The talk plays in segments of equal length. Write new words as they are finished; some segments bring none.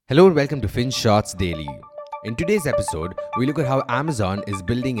Hello and welcome to FinShots Daily. In today's episode, we look at how Amazon is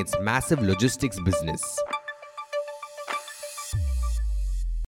building its massive logistics business.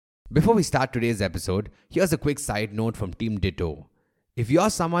 Before we start today's episode, here's a quick side note from Team Ditto. If you're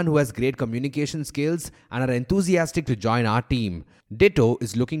someone who has great communication skills and are enthusiastic to join our team, Ditto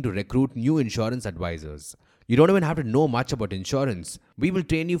is looking to recruit new insurance advisors. You don't even have to know much about insurance. We will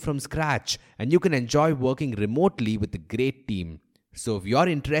train you from scratch and you can enjoy working remotely with a great team. So if you're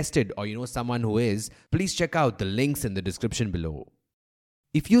interested or you know someone who is, please check out the links in the description below.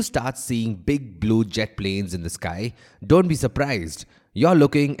 If you start seeing big blue jet planes in the sky, don't be surprised. You're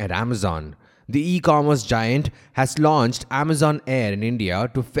looking at Amazon. The e-commerce giant has launched Amazon Air in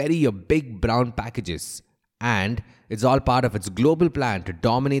India to ferry your big brown packages. And it's all part of its global plan to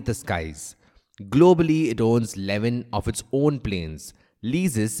dominate the skies. Globally, it owns 11 of its own planes,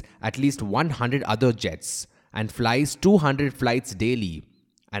 leases at least 100 other jets, and flies 200 flights daily.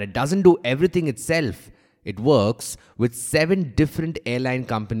 And it doesn't do everything itself. It works with 7 different airline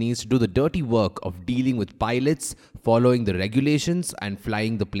companies to do the dirty work of dealing with pilots, following the regulations, and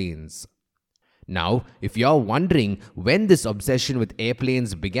flying the planes. Now, if you're wondering when this obsession with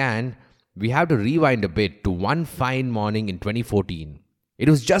airplanes began, we have to rewind a bit to one fine morning in 2014. It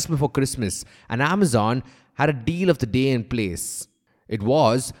was just before Christmas, and Amazon had a deal of the day in place. It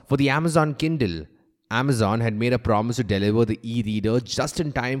was for the Amazon Kindle. Amazon had made a promise to deliver the e-reader just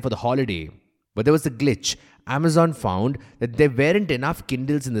in time for the holiday. But there was a glitch. Amazon found that there weren't enough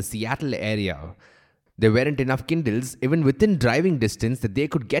Kindles in the Seattle area. There weren't enough Kindles even within driving distance that they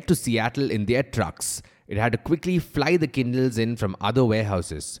could get to Seattle in their trucks. It had to quickly fly the Kindles in from other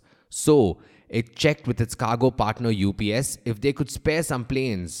warehouses. So, it checked with its cargo partner UPS if they could spare some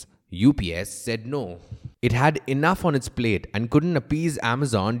planes. UPS said no. It had enough on its plate and couldn't appease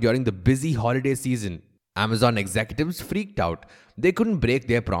Amazon during the busy holiday season. Amazon executives freaked out. They couldn't break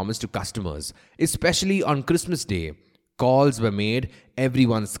their promise to customers, especially on Christmas Day. Calls were made,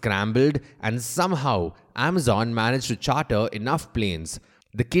 everyone scrambled, and somehow Amazon managed to charter enough planes.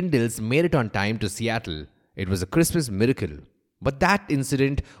 The Kindles made it on time to Seattle. It was a Christmas miracle. But that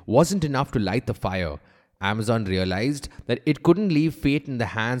incident wasn't enough to light the fire. Amazon realized that it couldn't leave fate in the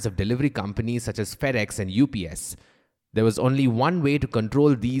hands of delivery companies such as FedEx and UPS. There was only one way to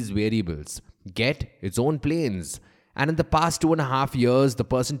control these variables: get its own planes. And in the past 2.5 years, the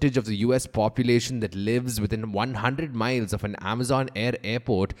percentage of the US population that lives within 100 miles of an Amazon Air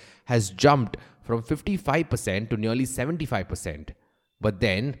airport has jumped from 55% to nearly 75%. But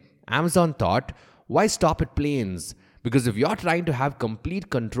then, Amazon thought, why stop at planes? Because if you're trying to have complete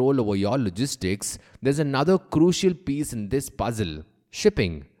control over your logistics, there's another crucial piece in this puzzle: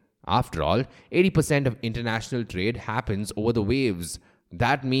 shipping. After all, 80% of international trade happens over the waves.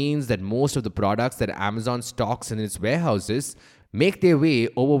 That means that most of the products that Amazon stocks in its warehouses make their way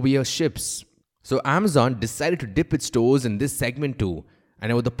over via ships. So Amazon decided to dip its toes in this segment too.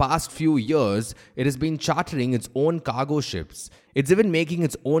 And over the past few years, it has been chartering its own cargo ships. It's even making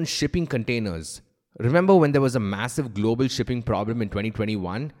its own shipping containers. Remember when there was a massive global shipping problem in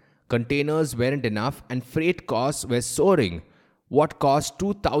 2021? Containers weren't enough and freight costs were soaring. What cost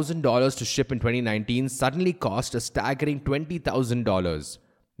 $2,000 to ship in 2019 suddenly cost a staggering $20,000.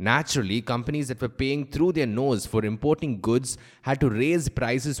 Naturally, companies that were paying through their nose for importing goods had to raise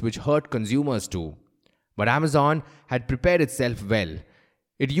prices, which hurt consumers too. But Amazon had prepared itself well.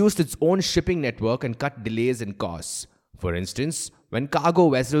 It used its own shipping network and cut delays and costs. For instance, when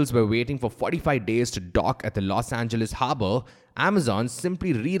cargo vessels were waiting for 45 days to dock at the Los Angeles harbor, Amazon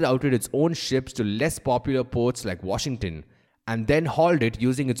simply rerouted its own ships to less popular ports like Washington, and then hauled it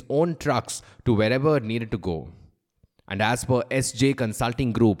using its own trucks to wherever it needed to go. And as per SJ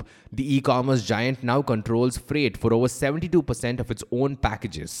Consulting Group, the e-commerce giant now controls freight for over 72% of its own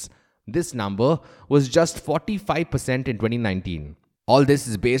packages. This number was just 45% in 2019. All this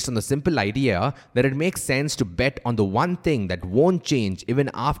is based on the simple idea that it makes sense to bet on the one thing that won't change even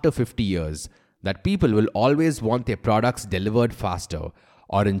after 50 years, that people will always want their products delivered faster.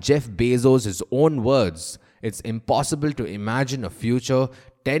 Or in Jeff Bezos' own words, it's impossible to imagine a future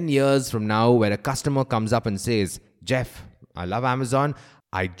 10 years from now where a customer comes up and says, "Jeff, I love Amazon.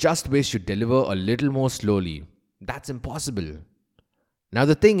 I just wish you'd deliver a little more slowly." That's impossible. Now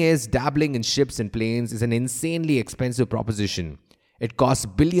the thing is, dabbling in ships and planes is an insanely expensive proposition. It costs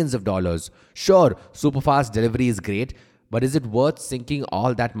billions of dollars. Sure, superfast delivery is great, but is it worth sinking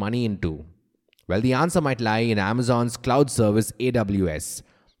all that money into? Well, the answer might lie in Amazon's cloud service AWS.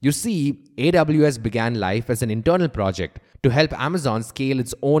 You see, AWS began life as an internal project to help Amazon scale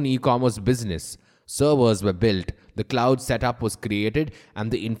its own e-commerce business. Servers were built, the cloud setup was created, and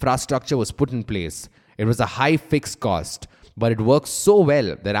the infrastructure was put in place. It was a high fixed cost. But it works so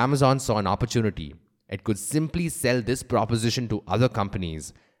well that Amazon saw an opportunity. It could simply sell this proposition to other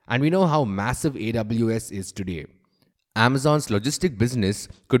companies. And we know how massive AWS is today. Amazon's logistic business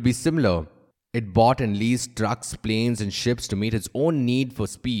could be similar. It bought and leased trucks, planes, and ships to meet its own need for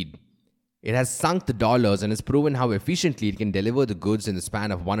speed. It has sunk the dollars and has proven how efficiently it can deliver the goods in the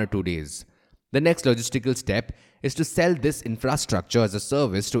span of 1 or 2 days. The next logistical step is to sell this infrastructure as a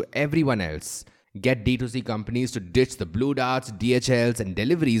service to everyone else. Get D2C companies to ditch the Blue Darts, DHLs, and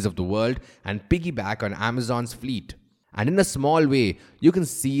deliveries of the world and piggyback on Amazon's fleet. And in a small way, you can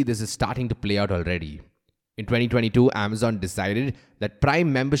see this is starting to play out already. In 2022, Amazon decided that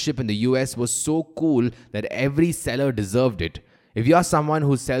Prime membership in the US was so cool that every seller deserved it. If you're someone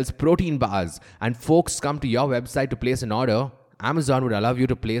who sells protein bars and folks come to your website to place an order, Amazon would allow you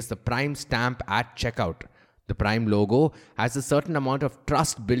to place the Prime stamp at checkout. The Prime logo has a certain amount of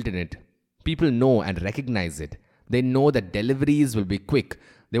trust built in it. People know and recognize it. They know that deliveries will be quick.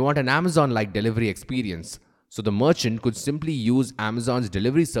 They want an Amazon-like delivery experience. So the merchant could simply use Amazon's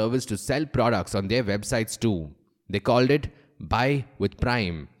delivery service to sell products on their websites too. They called it Buy with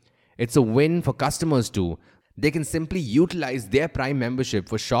Prime. It's a win for customers too. They can simply utilize their Prime membership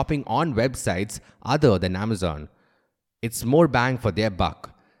for shopping on websites other than Amazon. It's more bang for their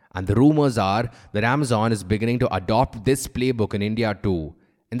buck. And the rumors are that Amazon is beginning to adopt this playbook in India too.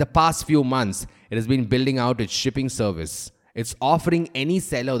 In the past few months, it has been building out its shipping service. It's offering any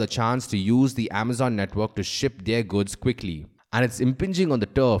seller the chance to use the Amazon network to ship their goods quickly. And it's impinging on the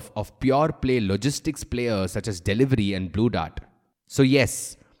turf of pure play logistics players such as Delivery and Blue Dart. So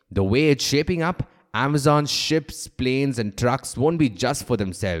yes, the way it's shaping up, Amazon's ships, planes, and trucks won't be just for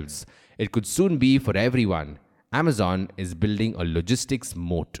themselves. It could soon be for everyone. Amazon is building a logistics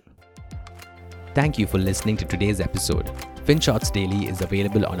moat. Thank you for listening to today's episode. FinShots Daily is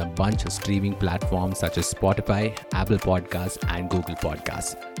available on a bunch of streaming platforms such as Spotify, Apple Podcasts, and Google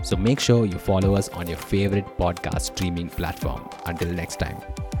Podcasts. So make sure you follow us on your favorite podcast streaming platform. Until next time.